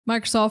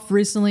Microsoft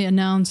recently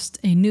announced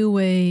a new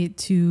way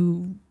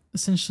to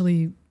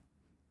essentially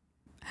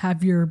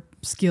have your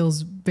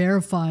skills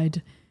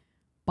verified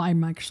by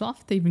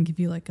Microsoft. They even give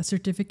you like a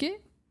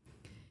certificate.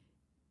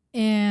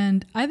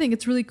 And I think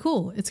it's really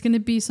cool. It's going to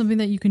be something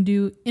that you can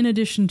do in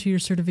addition to your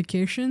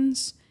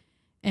certifications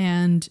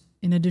and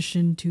in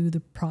addition to the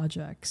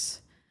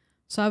projects.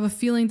 So I have a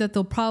feeling that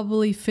they'll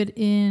probably fit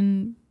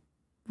in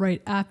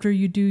right after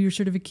you do your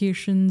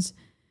certifications,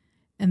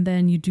 and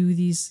then you do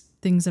these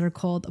things that are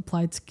called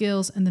applied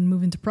skills and then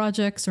move into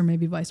projects, or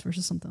maybe vice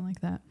versa, something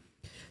like that.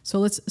 So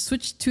let's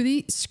switch to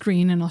the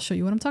screen and I'll show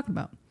you what I'm talking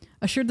about.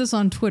 I shared this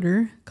on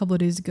Twitter a couple of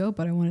days ago,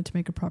 but I wanted to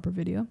make a proper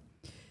video.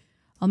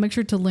 I'll make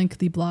sure to link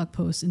the blog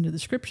post in the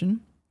description.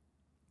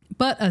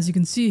 But as you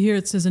can see here,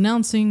 it says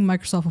announcing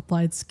Microsoft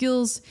Applied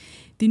Skills,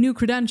 the new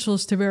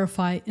credentials to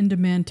verify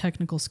in-demand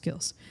technical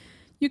skills.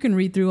 You can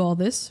read through all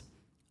this.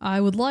 I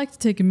would like to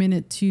take a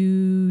minute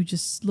to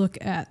just look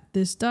at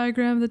this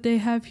diagram that they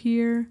have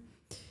here.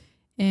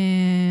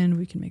 And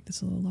we can make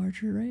this a little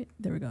larger, right?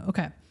 There we go.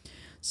 Okay.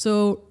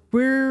 So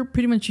we're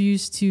pretty much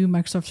used to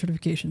Microsoft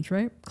certifications,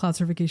 right? Cloud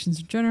certifications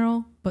in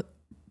general, but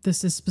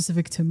this is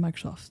specific to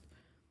Microsoft.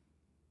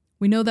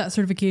 We know that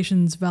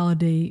certifications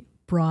validate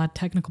broad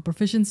technical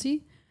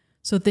proficiency.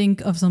 So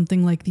think of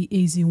something like the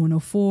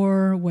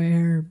AZ-104,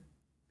 where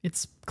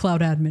it's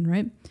cloud admin,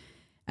 right?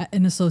 At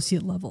an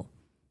associate level.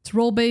 It's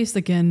role-based,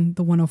 again,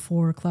 the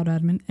 104 cloud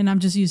admin. And I'm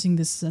just using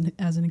this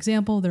as an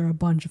example. There are a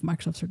bunch of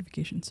Microsoft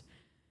certifications.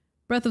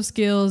 Breadth of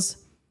skills,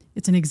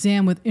 it's an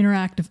exam with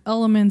interactive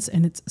elements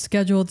and it's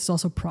scheduled. It's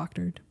also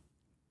proctored.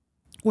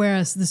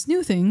 Whereas this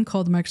new thing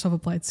called Microsoft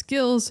Applied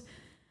Skills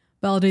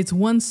validates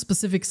one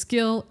specific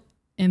skill.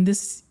 And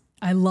this,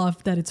 I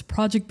love that it's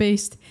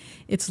project-based,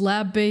 it's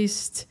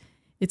lab-based,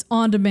 it's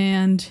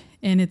on-demand,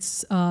 and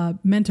it's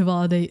meant to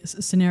validate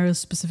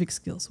scenario-specific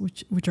skills,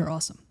 which are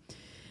awesome.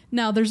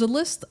 Now, there's a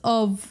list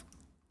of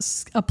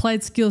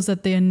applied skills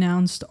that they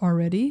announced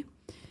already.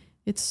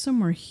 It's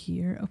somewhere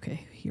here.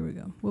 Okay, here we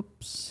go.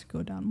 Whoops,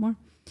 go down more.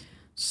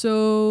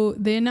 So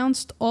they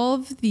announced all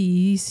of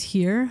these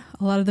here.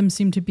 A lot of them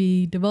seem to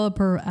be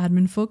developer or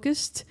admin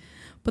focused.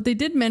 But they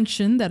did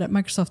mention that at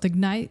Microsoft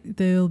Ignite,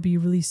 they'll be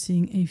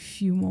releasing a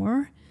few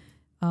more.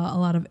 A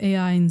lot of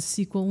AI and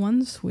SQL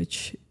ones,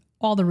 which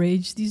all the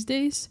rage these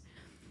days.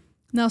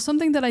 Now,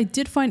 something that I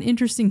did find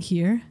interesting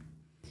here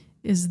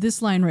is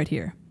this line right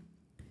here.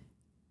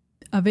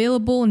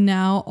 Available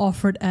now,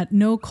 offered at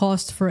no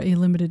cost for a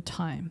limited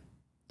time.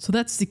 So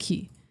that's the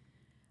key.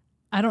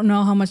 I don't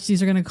know how much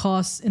these are going to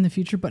cost in the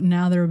future, but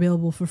now they're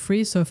available for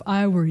free. So if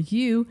I were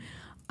you,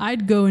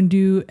 I'd go and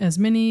do as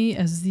many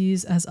as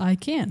these as I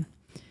can.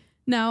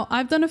 Now,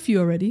 I've done a few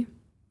already.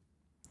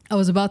 I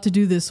was about to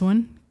do this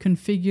one,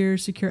 configure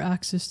secure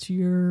access to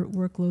your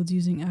workloads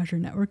using Azure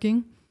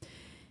networking.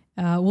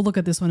 We'll look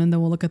at this one and then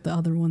we'll look at the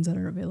other ones that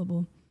are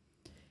available.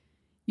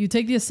 You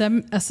take the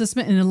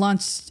assessment and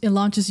it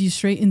launches you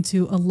straight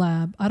into a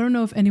lab. I don't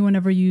know if anyone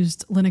ever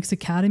used Linux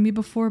Academy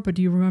before, but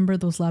do you remember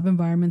those lab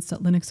environments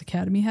that Linux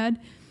Academy had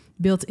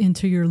built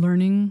into your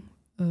learning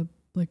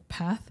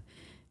path?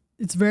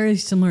 It's very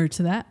similar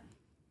to that.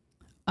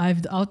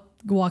 I'll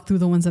walk through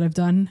the ones that I've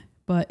done.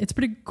 But it's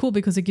pretty cool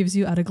because it gives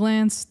you at a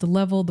glance the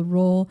level, the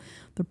role,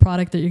 the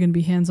product that you're going to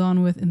be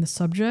hands-on with in the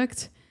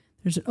subject.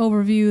 There's an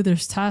overview,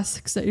 there's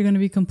tasks that you're going to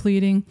be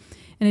completing,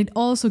 and it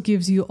also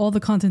gives you all the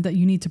content that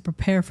you need to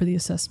prepare for the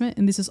assessment.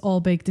 And this is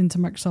all baked into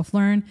Microsoft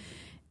Learn,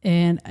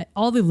 and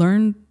all the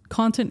Learn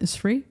content is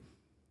free.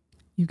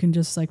 You can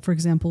just, like, for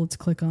example, let's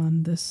click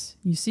on this.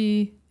 You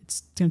see,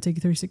 it's going to take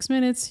you 36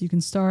 minutes. You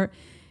can start,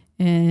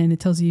 and it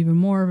tells you even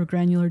more of a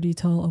granular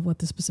detail of what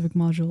the specific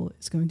module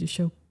is going to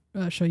show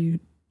you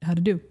how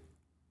to do.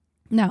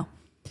 Now,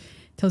 it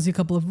tells you a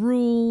couple of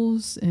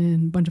rules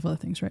and a bunch of other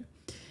things, right?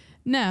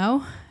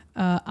 Now,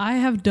 I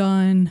have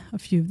done a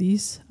few of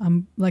these.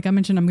 Like I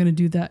mentioned, I'm going to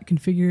do that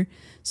configure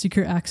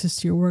secure access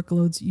to your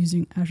workloads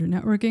using Azure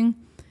networking.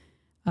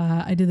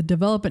 I did the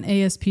develop an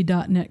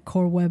ASP.NET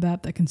Core web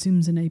app that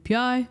consumes an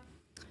API.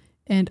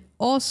 And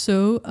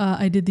also,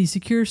 I did the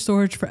secure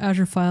storage for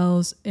Azure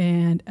Files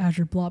and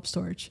Azure Blob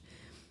Storage.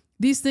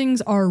 These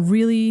things are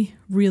really,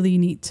 really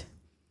neat.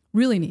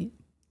 Really neat.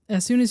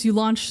 As soon as you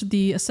launch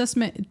the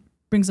assessment, it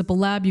brings up a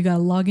lab. You got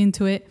to log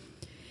into it.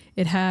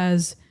 It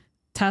has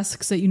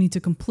tasks that you need to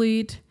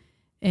complete,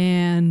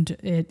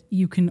 and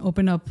you can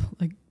open up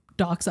like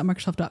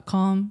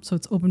docs.microsoft.com. So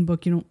it's open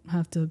book. You don't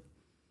have to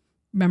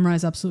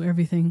memorize absolutely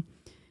everything.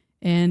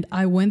 And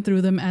I went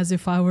through them as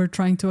if I were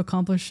trying to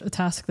accomplish a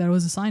task that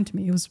was assigned to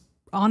me. It was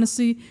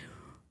honestly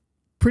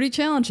pretty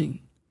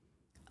challenging.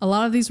 A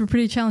lot of these were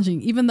pretty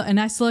challenging, and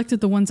I selected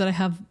the ones that I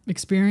have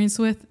experience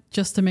with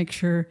just to make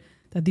sure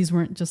that these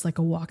weren't just like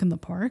a walk in the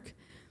park.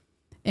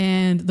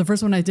 And the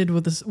first one I did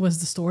was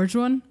the storage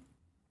one.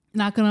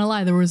 Not gonna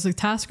lie, there was a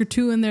task or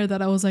two in there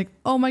that I was like,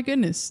 oh my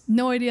goodness,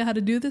 no idea how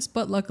to do this.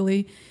 But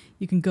luckily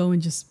you can go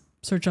and just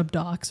search up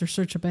docs or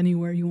search up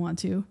anywhere you want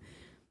to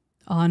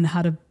on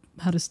how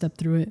to step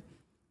through it,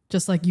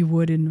 just like you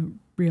would in a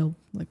real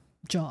like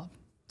job.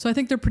 So I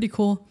think they're pretty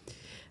cool.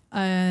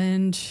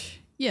 And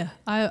yeah,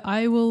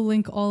 I will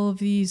link all of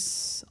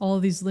these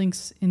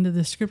links in the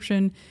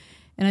description.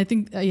 And I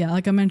think, yeah,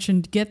 like I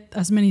mentioned, get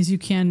as many as you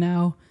can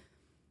now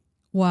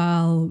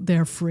while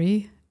they're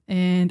free.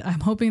 And I'm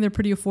hoping they're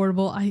pretty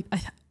affordable.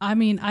 I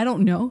mean, I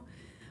don't know,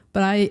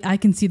 but I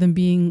can see them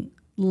being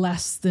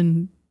less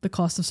than the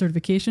cost of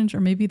certifications, or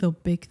maybe they'll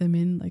bake them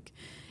in. Like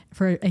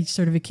for each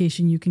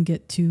certification, you can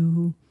get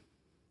 2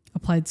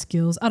 applied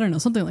skills. I don't know,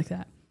 something like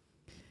that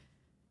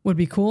would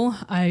be cool.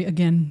 I,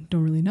 again,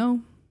 don't really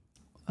know,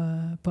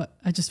 but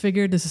I just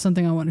figured this is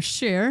something I want to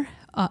share.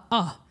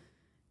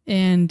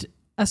 And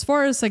as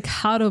far as like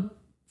how to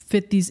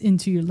fit these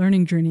into your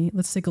learning journey,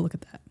 let's take a look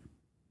at that.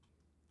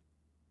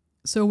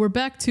 So we're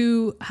back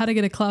to how to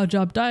get a cloud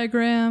job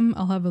diagram.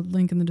 I'll have a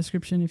link in the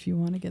description if you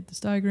want to get this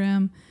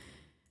diagram.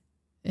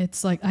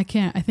 It's like, I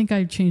think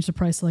I changed the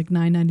price to like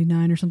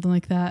 $9.99 or something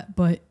like that,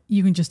 but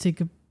you can just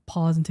take a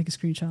pause and take a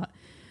screenshot.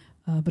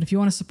 But if you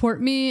want to support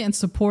me and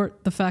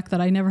support the fact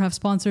that I never have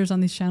sponsors on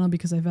this channel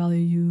because I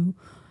value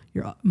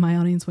my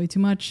audience way too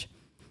much,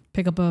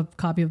 pick up a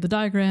copy of the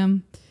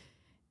diagram.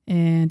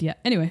 And yeah,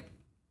 anyway,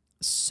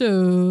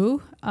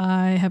 so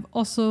I have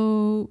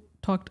also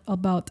talked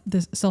about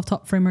this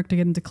self-taught framework to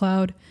get into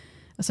cloud.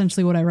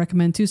 Essentially what I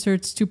recommend: 2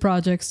 certs, 2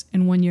 projects,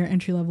 and 1 year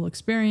entry-level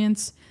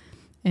experience.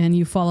 And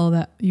you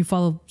follow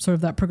sort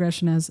of that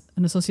progression as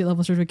an associate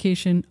level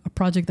certification, a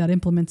project that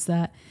implements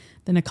that,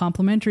 then a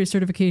complementary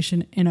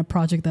certification, and a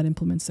project that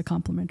implements the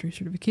complementary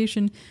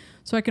certification.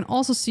 So I can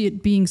also see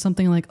it being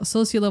something like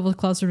associate level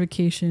cloud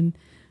certification,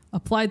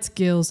 applied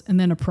skills, and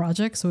then a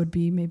project. So it'd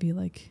be maybe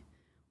like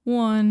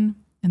 1,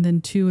 and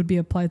then 2 would be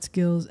applied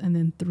skills, and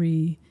then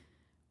 3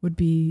 would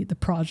be the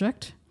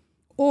project.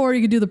 Or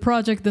you could do the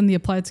project, then the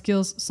applied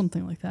skills,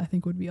 something like that. I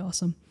think would be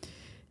awesome.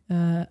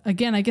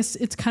 Again, I guess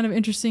it's kind of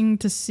interesting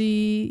to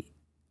see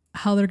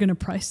how they're going to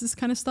price this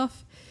kind of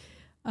stuff.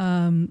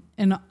 And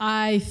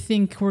I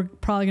think we're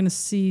probably going to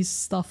see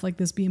stuff like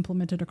this be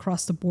implemented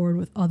across the board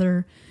with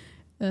other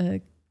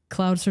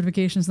cloud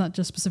certifications, not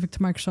just specific to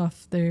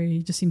Microsoft. They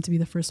just seem to be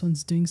the first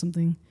ones doing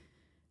something,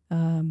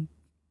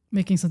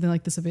 making something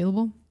like this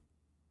available.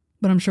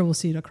 But I'm sure we'll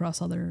see it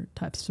across other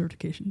types of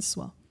certifications as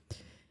well.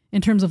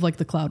 In terms of like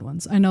the cloud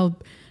ones, I know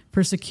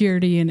for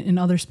security and in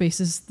other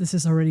spaces, this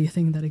is already a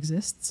thing that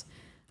exists.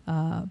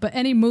 But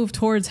any move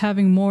towards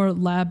having more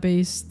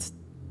lab-based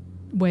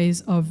ways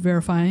of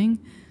verifying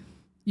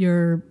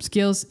your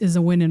skills is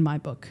a win in my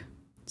book.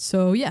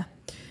 So yeah,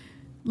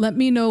 let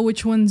me know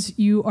which ones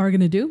you are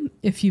going to do.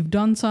 If you've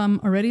done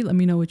some already, let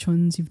me know which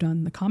ones you've done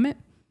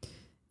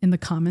in the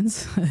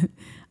comments.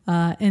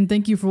 And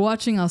thank you for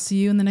watching. I'll see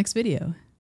you in the next video.